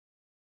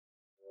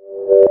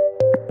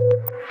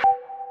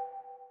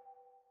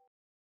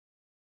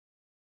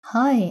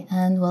Hi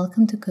and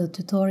welcome to Code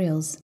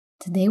Tutorials.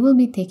 Today we'll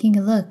be taking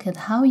a look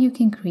at how you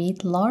can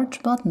create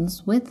large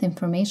buttons with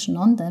information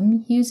on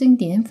them using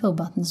the Info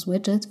Buttons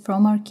widget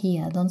from our Qi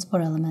Addons for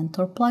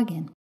Elementor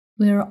plugin.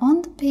 We're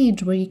on the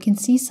page where you can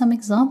see some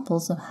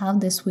examples of how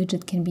this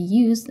widget can be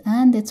used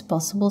and its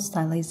possible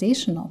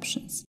stylization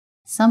options.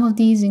 Some of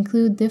these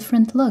include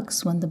different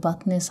looks when the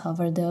button is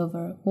hovered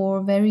over,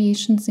 or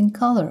variations in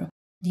color,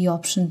 the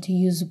option to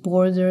use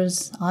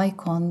borders,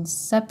 icons,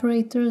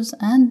 separators,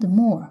 and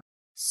more.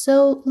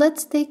 So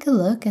let's take a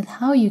look at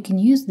how you can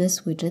use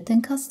this widget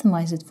and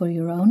customize it for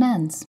your own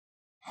ends.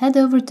 Head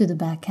over to the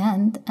back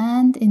end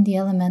and in the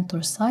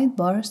Elementor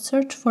sidebar,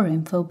 search for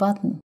Info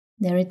button.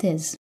 There it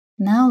is.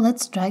 Now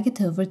let's drag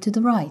it over to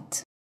the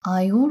right.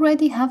 I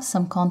already have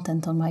some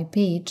content on my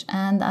page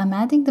and I'm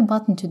adding the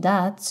button to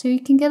that so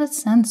you can get a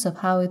sense of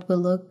how it will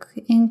look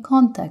in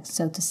context,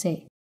 so to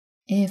say.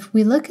 If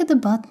we look at the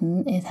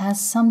button, it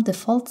has some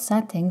default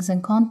settings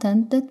and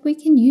content that we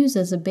can use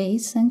as a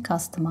base and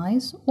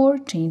customize or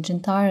change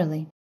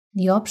entirely.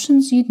 The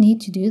options you'd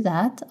need to do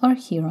that are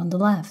here on the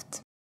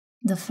left.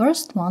 The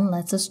first one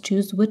lets us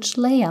choose which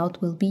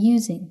layout we'll be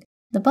using.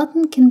 The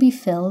button can be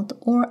filled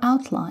or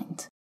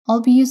outlined.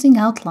 I'll be using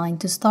outline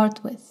to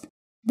start with.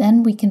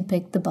 Then we can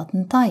pick the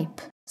button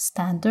type,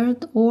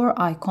 standard or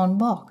icon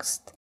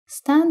boxed.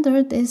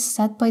 Standard is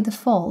set by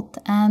default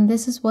and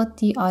this is what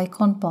the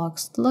icon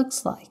boxed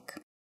looks like.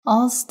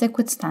 I'll stick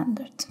with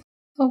standard.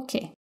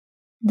 Okay.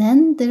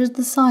 Then there's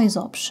the size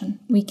option.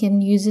 We can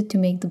use it to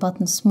make the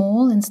button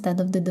small instead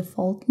of the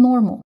default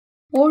normal,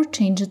 or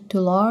change it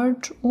to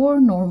large or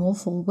normal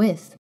full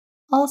width.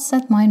 I'll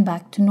set mine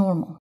back to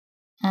normal.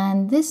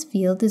 And this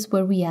field is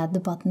where we add the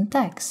button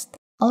text.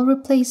 I'll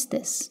replace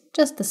this.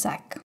 Just a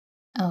sec.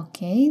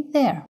 Okay,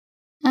 there.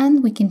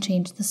 And we can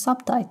change the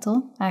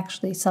subtitle,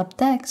 actually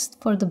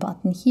subtext, for the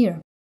button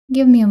here.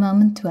 Give me a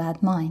moment to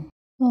add mine.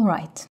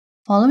 Alright.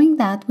 Following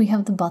that, we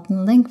have the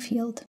button link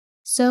field.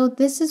 So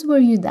this is where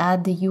you'd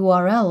add the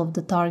URL of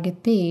the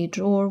target page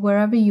or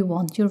wherever you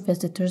want your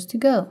visitors to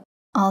go.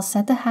 I'll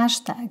set a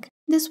hashtag.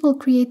 This will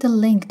create a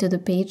link to the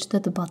page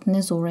that the button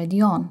is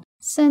already on,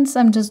 since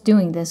I'm just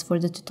doing this for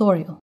the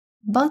tutorial.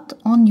 But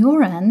on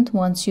your end,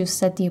 once you've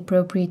set the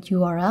appropriate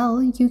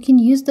URL, you can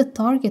use the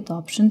target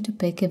option to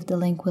pick if the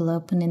link will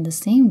open in the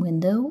same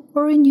window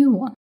or a new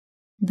one.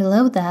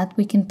 Below that,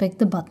 we can pick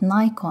the button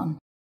icon.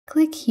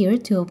 Click here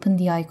to open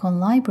the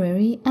icon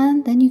library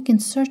and then you can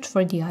search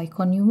for the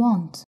icon you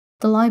want.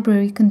 The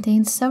library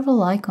contains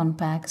several icon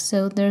packs,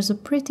 so there's a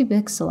pretty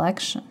big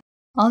selection.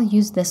 I'll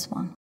use this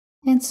one.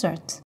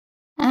 Insert.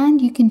 And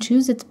you can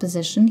choose its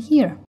position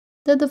here.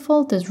 The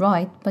default is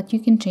right, but you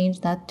can change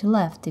that to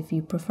left if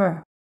you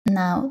prefer.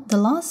 Now, the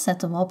last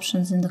set of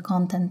options in the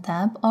Content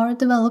tab are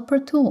Developer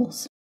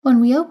Tools. When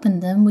we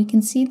open them, we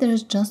can see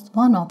there's just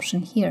one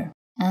option here,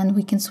 and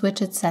we can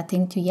switch its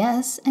setting to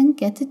Yes and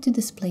get it to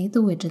display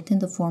the widget in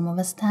the form of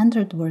a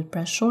standard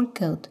WordPress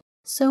shortcode.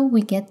 So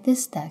we get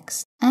this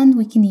text, and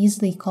we can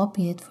easily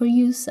copy it for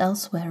use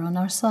elsewhere on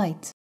our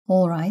site.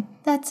 Alright,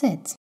 that's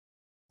it.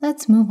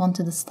 Let's move on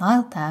to the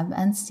Style tab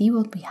and see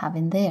what we have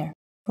in there.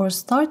 For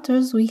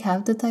starters, we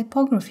have the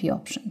typography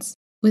options.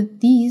 With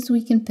these,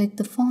 we can pick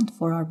the font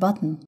for our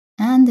button,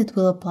 and it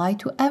will apply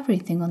to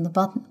everything on the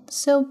button,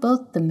 so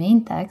both the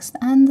main text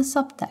and the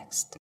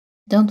subtext.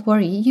 Don't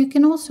worry, you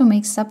can also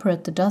make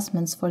separate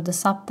adjustments for the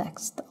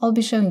subtext. I'll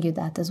be showing you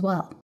that as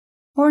well.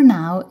 For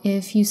now,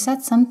 if you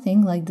set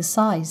something like the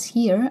size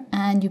here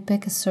and you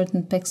pick a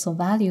certain pixel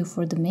value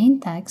for the main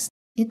text,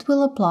 it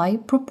will apply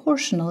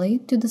proportionally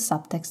to the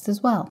subtext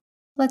as well.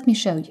 Let me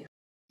show you.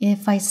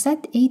 If I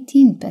set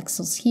 18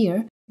 pixels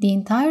here, the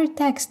entire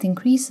text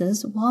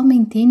increases while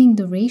maintaining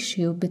the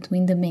ratio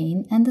between the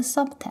main and the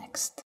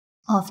subtext.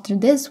 After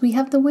this, we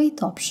have the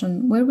weight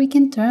option, where we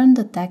can turn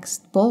the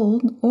text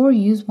bold or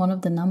use one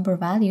of the number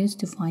values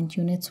to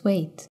fine-tune its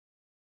weight.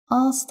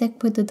 I'll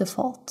stick with the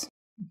default.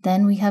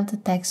 Then we have the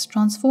text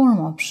transform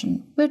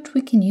option, which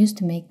we can use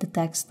to make the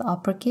text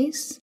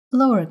uppercase,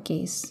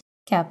 lowercase,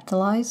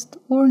 capitalized,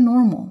 or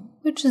normal,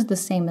 which is the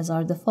same as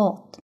our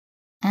default.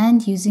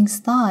 And using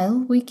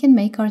style, we can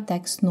make our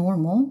text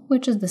normal,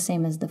 which is the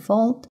same as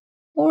default,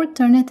 or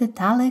turn it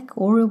italic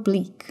or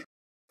oblique.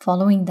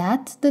 Following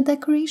that, the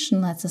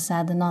decoration lets us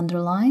add an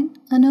underline,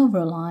 an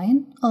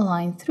overline, a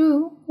line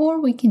through, or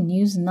we can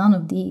use none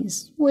of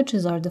these, which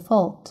is our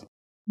default.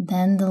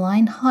 Then the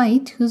line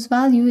height, whose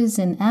value is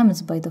in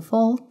ems by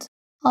default,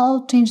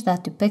 I'll change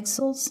that to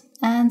pixels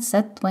and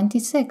set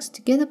 26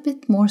 to get a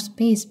bit more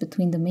space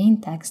between the main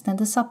text and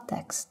the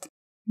subtext.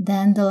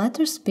 Then the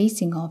letter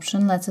spacing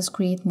option lets us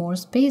create more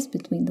space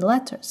between the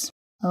letters.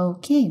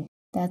 Okay,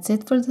 that's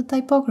it for the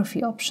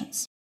typography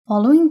options.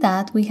 Following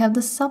that, we have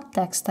the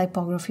subtext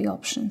typography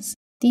options.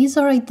 These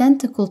are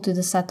identical to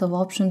the set of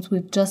options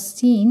we've just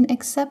seen,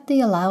 except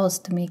they allow us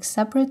to make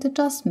separate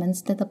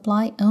adjustments that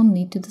apply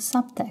only to the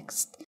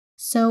subtext.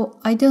 So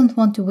I don't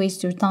want to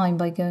waste your time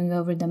by going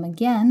over them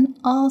again.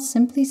 I'll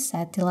simply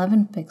set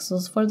 11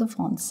 pixels for the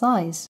font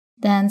size,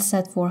 then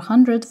set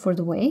 400 for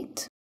the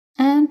weight,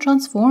 and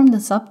transform the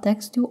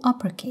subtext to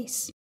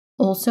uppercase.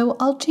 Also,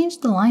 I'll change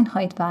the line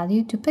height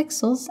value to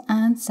pixels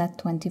and set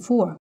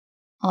 24.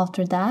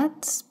 After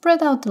that,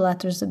 spread out the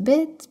letters a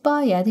bit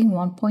by adding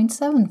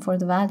 1.7 for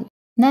the value.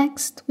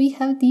 Next, we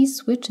have these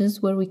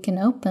switches where we can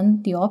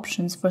open the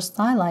options for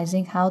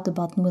stylizing how the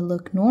button will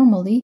look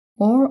normally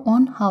or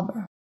on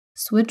hover.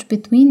 Switch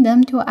between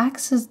them to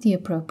access the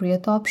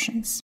appropriate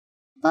options.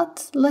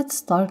 But let's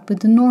start with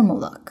the normal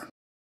look.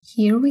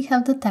 Here we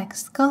have the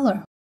text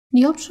color.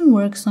 The option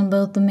works on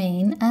both the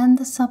main and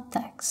the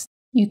subtext.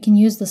 You can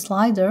use the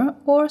slider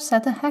or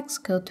set a hex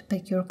code to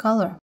pick your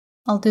color.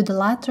 I'll do the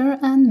latter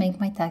and make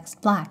my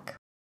text black.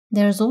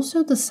 There's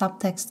also the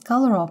subtext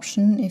color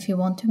option if you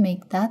want to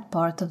make that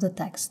part of the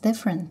text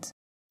different.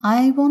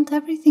 I want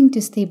everything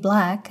to stay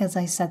black as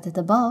I set it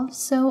above,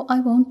 so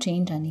I won't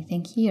change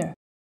anything here.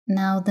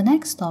 Now the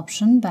next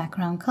option,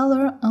 background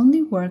color,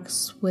 only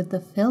works with the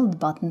filled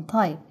button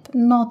type,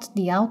 not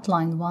the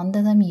outlined one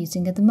that I'm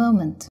using at the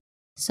moment.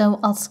 So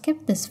I'll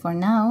skip this for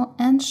now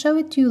and show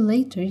it to you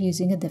later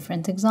using a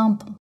different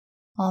example.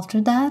 After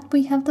that,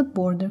 we have the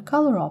border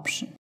color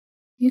option.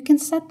 You can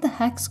set the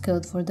hex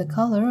code for the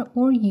color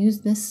or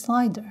use this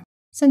slider.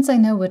 Since I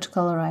know which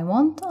color I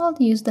want, I'll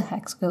use the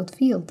hex code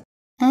field.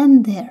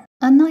 And there,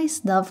 a nice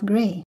dove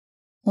gray.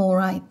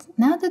 Alright,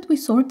 now that we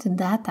sorted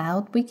that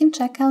out, we can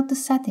check out the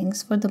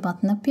settings for the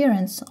button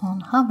appearance on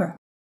hover.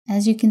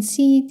 As you can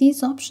see,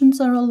 these options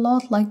are a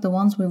lot like the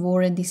ones we've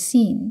already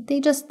seen. They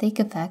just take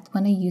effect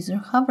when a user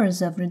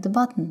hovers over the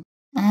button.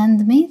 And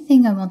the main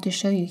thing I want to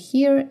show you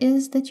here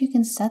is that you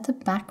can set a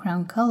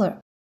background color.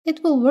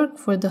 It will work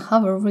for the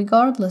hover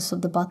regardless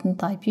of the button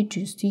type you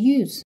choose to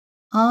use.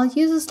 I'll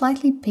use a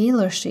slightly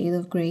paler shade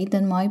of gray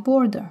than my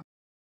border.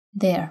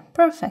 There,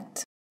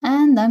 perfect.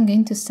 And I'm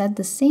going to set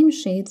the same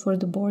shade for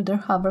the border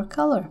hover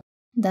color.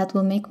 That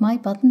will make my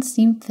button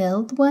seem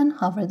filled when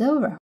hovered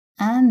over.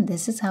 And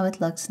this is how it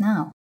looks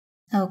now.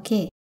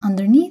 Okay,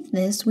 underneath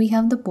this we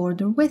have the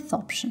border width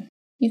option.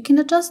 You can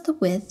adjust the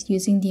width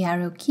using the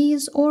arrow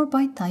keys or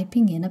by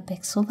typing in a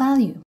pixel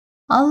value.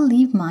 I'll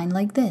leave mine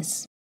like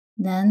this.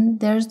 Then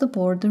there's the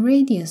border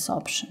radius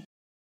option.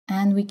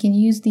 And we can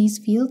use these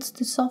fields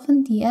to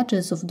soften the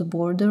edges of the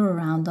border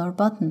around our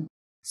button.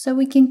 So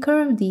we can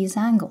curve these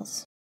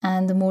angles.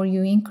 And the more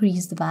you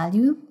increase the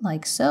value,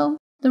 like so,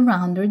 the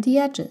rounder the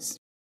edges.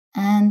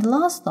 And the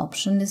last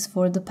option is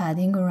for the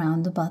padding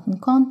around the button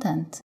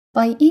content.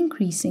 By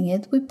increasing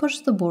it, we push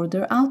the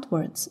border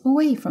outwards,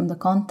 away from the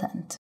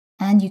content.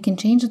 And you can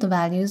change the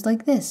values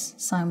like this,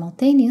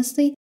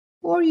 simultaneously,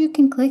 or you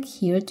can click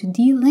here to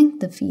delink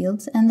the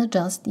fields and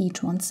adjust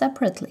each one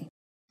separately.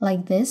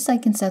 Like this, I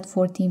can set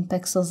 14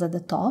 pixels at the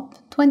top,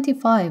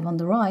 25 on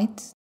the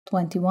right,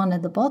 21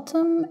 at the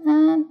bottom,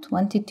 and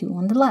 22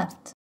 on the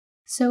left.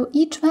 So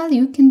each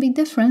value can be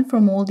different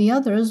from all the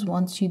others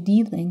once you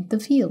delink the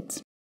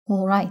fields.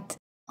 Alright,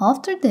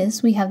 after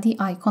this we have the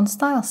icon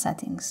style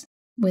settings.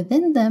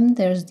 Within them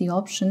there's the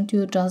option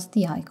to adjust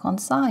the icon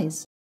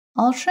size.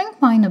 I'll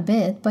shrink mine a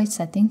bit by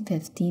setting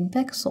 15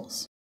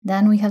 pixels.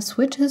 Then we have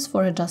switches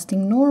for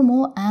adjusting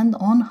normal and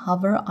on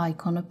hover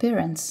icon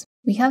appearance.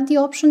 We have the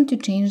option to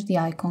change the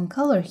icon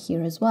color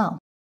here as well.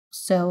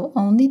 So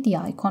only the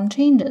icon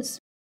changes.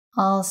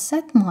 I'll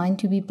set mine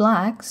to be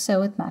black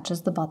so it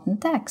matches the button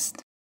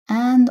text.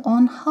 And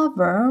on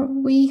hover,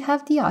 we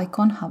have the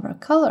icon hover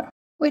color,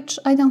 which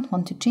I don't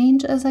want to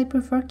change as I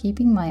prefer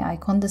keeping my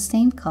icon the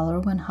same color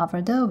when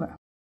hovered over.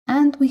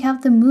 And we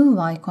have the move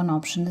icon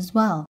option as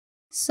well.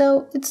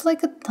 So it's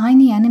like a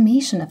tiny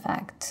animation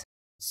effect.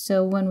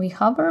 So when we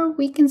hover,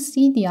 we can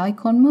see the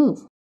icon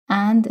move.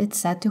 And it's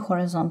set to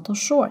horizontal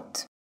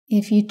short.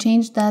 If you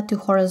change that to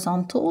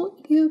horizontal,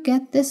 you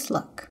get this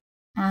look.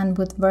 And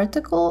with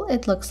vertical,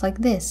 it looks like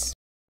this.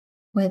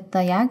 With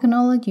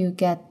diagonal, you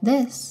get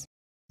this.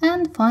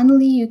 And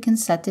finally, you can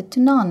set it to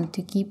none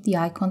to keep the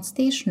icon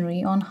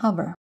stationary on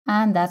hover.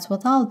 And that's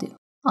what I'll do.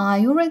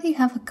 I already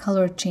have a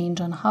color change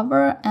on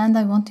hover and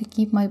I want to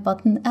keep my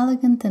button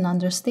elegant and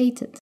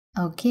understated.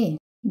 Okay,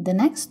 the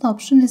next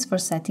option is for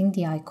setting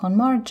the icon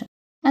margin.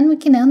 And we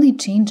can only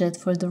change it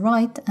for the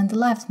right and the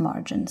left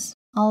margins.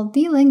 I'll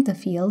delink the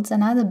fields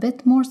and add a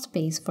bit more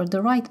space for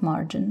the right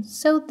margin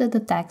so that the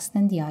text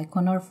and the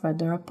icon are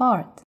further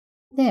apart.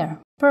 There,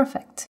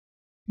 perfect.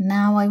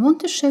 Now I want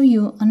to show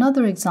you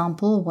another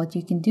example of what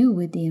you can do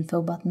with the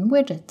info button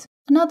widget,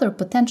 another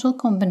potential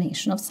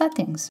combination of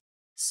settings.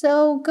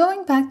 So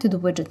going back to the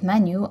widget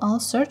menu, I'll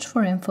search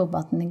for info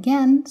button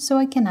again so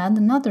I can add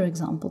another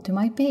example to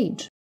my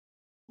page.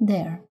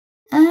 There.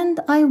 And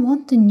I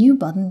want the new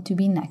button to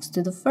be next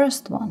to the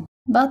first one.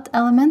 But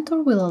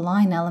Elementor will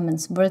align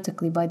elements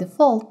vertically by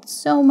default,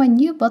 so my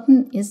new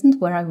button isn't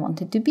where I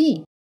want it to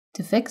be.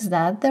 To fix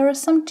that, there are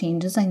some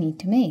changes I need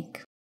to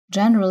make.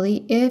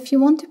 Generally, if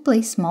you want to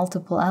place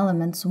multiple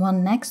elements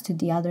one next to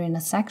the other in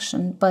a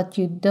section, but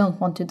you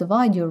don't want to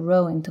divide your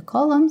row into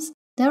columns,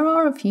 there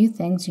are a few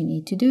things you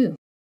need to do.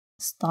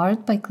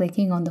 Start by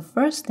clicking on the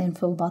first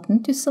info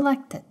button to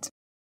select it.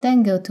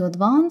 Then go to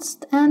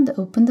Advanced and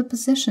open the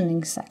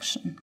Positioning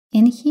section.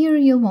 In here,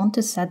 you'll want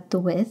to set the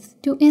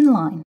width to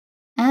inline.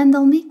 And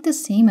I'll make the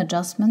same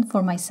adjustment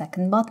for my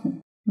second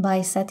button.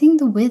 By setting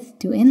the width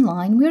to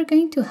inline, we are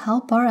going to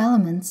help our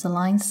elements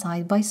align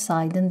side by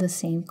side in the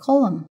same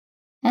column.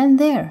 And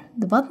there,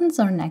 the buttons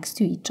are next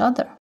to each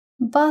other,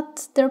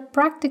 but they're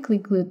practically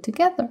glued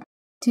together.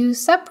 To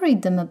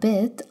separate them a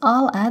bit,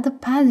 I'll add a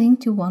padding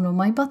to one of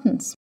my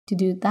buttons. To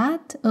do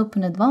that,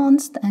 open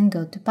Advanced and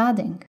go to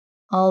Padding.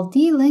 I'll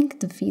delink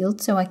the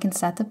field so I can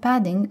set a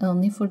padding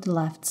only for the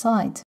left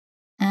side,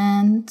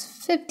 and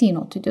 15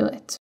 ought to do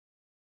it.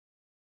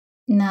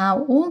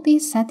 Now, all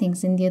these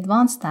settings in the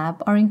Advanced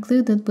tab are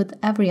included with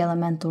every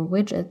Elementor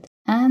widget,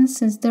 and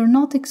since they're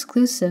not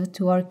exclusive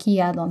to our Qi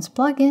Addons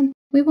plugin,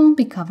 we won't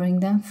be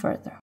covering them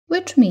further,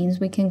 which means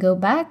we can go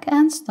back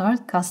and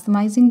start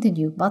customizing the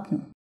new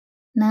button.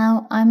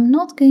 Now, I'm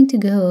not going to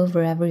go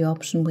over every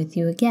option with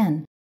you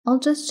again. I'll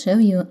just show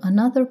you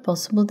another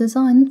possible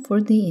design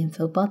for the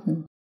info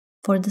button.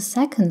 For the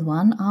second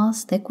one, I'll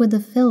stick with the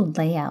filled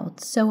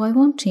layout, so I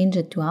won't change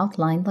it to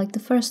outline like the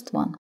first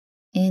one.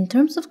 In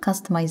terms of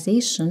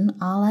customization,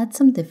 I'll add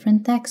some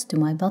different text to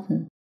my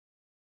button.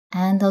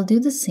 And I'll do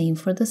the same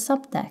for the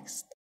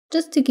subtext,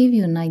 just to give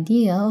you an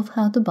idea of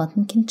how the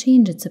button can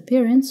change its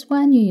appearance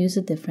when you use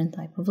a different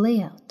type of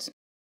layout.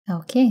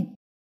 Okay.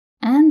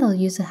 And I'll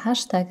use a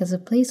hashtag as a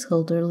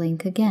placeholder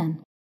link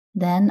again.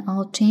 Then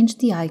I'll change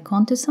the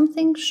icon to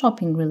something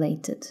shopping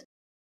related.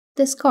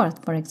 This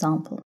cart, for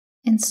example.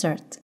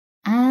 Insert.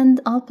 And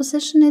I'll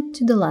position it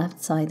to the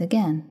left side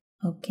again.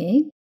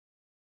 Okay.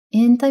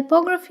 In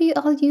typography,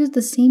 I'll use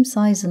the same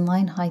size and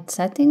line height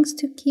settings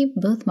to keep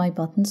both my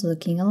buttons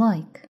looking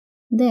alike.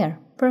 There,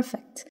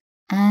 perfect.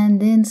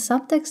 And in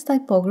subtext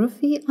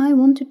typography, I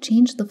want to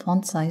change the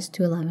font size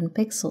to 11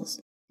 pixels.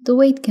 The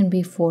weight can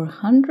be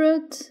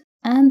 400.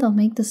 And I'll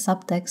make the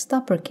subtext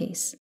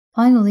uppercase.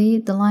 Finally,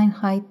 the line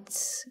height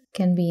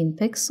can be in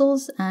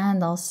pixels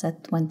and I'll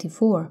set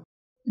 24.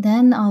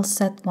 Then I'll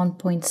set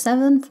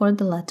 1.7 for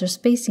the letter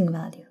spacing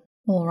value.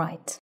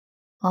 Alright.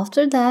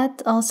 After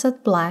that, I'll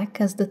set black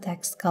as the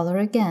text color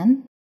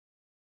again.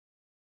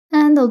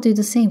 And I'll do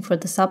the same for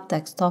the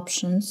subtext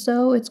option,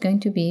 so it's going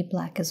to be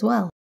black as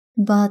well.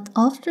 But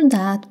after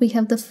that, we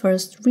have the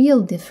first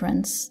real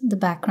difference. The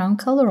background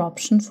color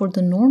option for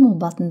the normal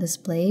button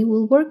display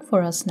will work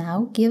for us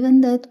now, given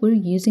that we're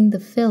using the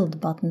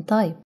filled button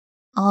type.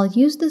 I'll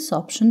use this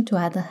option to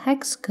add a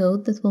hex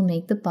code that will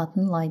make the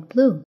button light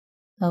blue.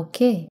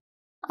 Okay,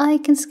 I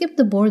can skip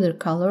the border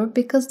color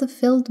because the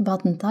filled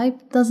button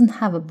type doesn't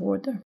have a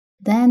border.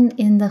 Then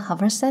in the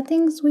hover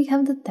settings, we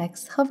have the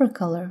text hover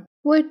color,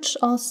 which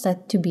I'll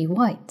set to be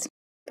white.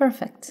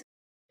 Perfect.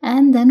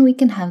 And then we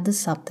can have the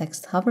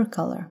subtext hover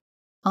color.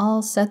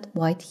 I'll set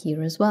white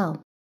here as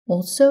well.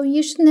 Also,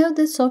 you should know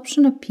this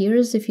option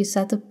appears if you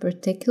set a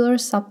particular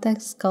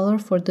subtext color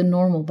for the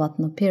normal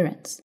button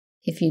appearance.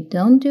 If you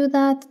don't do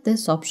that,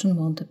 this option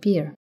won't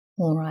appear.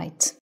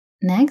 Alright.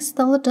 Next,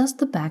 I'll adjust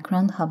the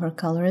background hover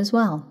color as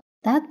well.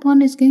 That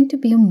one is going to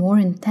be a more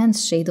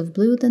intense shade of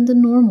blue than the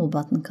normal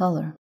button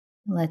color.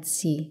 Let's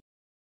see.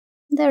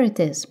 There it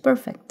is,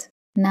 perfect.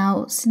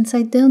 Now, since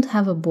I don't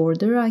have a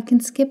border, I can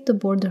skip the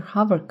border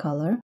hover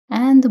color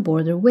and the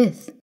border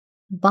width.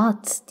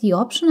 But the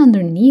option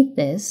underneath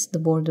this, the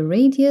border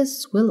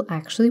radius, will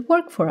actually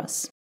work for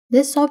us.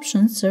 This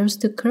option serves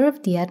to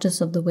curve the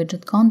edges of the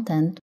widget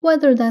content,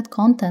 whether that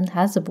content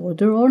has a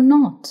border or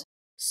not.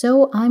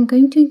 So I'm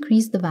going to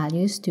increase the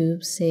values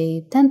to,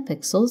 say, 10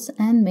 pixels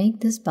and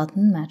make this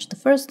button match the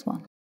first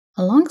one.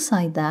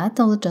 Alongside that,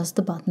 I'll adjust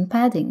the button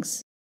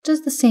paddings.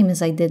 Just the same as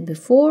I did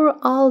before,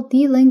 I'll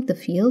delink the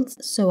fields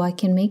so I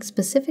can make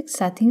specific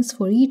settings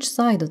for each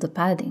side of the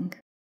padding.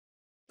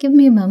 Give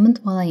me a moment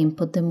while I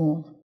input them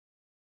all.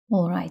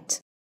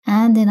 Alright,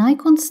 and in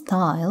icon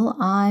style,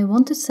 I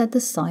want to set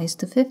the size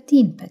to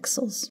 15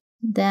 pixels.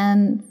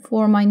 Then,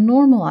 for my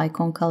normal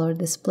icon color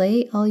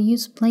display, I'll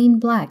use plain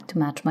black to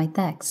match my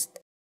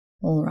text.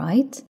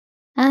 Alright,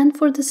 and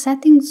for the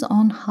settings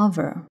on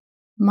hover,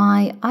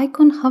 my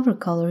icon hover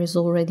color is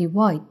already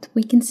white.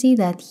 We can see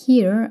that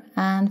here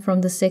and from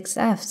the 6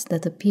 Fs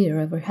that appear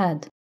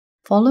overhead.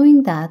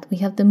 Following that, we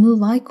have the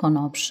move icon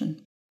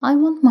option. I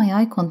want my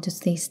icon to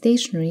stay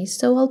stationary,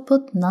 so I'll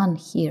put none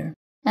here.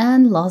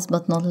 And last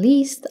but not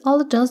least,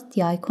 I'll adjust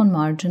the icon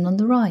margin on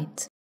the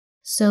right.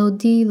 So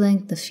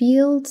delink the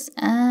fields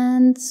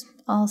and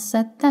I'll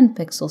set 10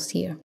 pixels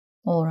here.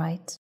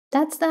 Alright,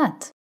 that's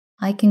that.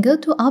 I can go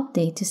to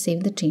update to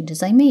save the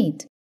changes I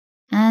made.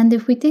 And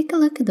if we take a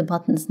look at the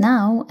buttons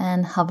now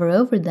and hover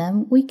over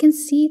them, we can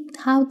see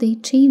how they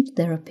change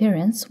their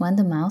appearance when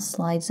the mouse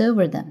slides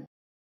over them.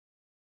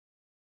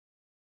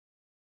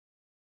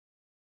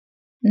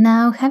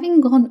 Now,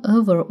 having gone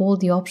over all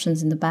the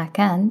options in the back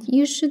end,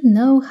 you should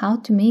know how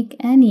to make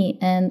any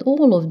and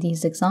all of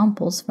these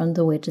examples from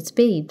the widgets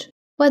page.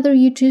 Whether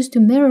you choose to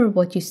mirror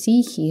what you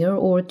see here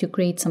or to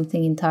create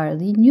something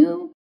entirely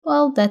new,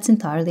 well, that's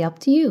entirely up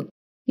to you.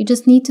 You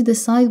just need to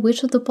decide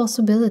which of the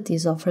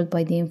possibilities offered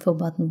by the info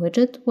button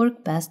widget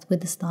work best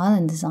with the style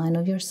and design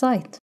of your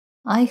site.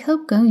 I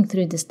hope going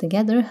through this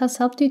together has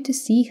helped you to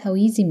see how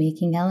easy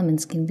making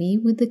elements can be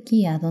with the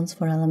Qi Addons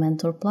for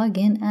Elementor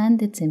plugin and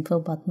its info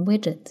button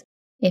widget.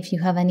 If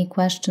you have any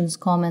questions,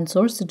 comments,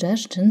 or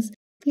suggestions,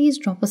 please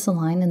drop us a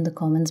line in the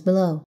comments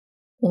below.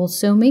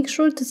 Also, make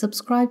sure to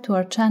subscribe to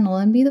our channel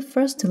and be the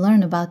first to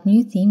learn about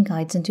new theme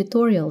guides and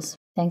tutorials.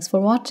 Thanks for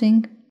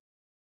watching!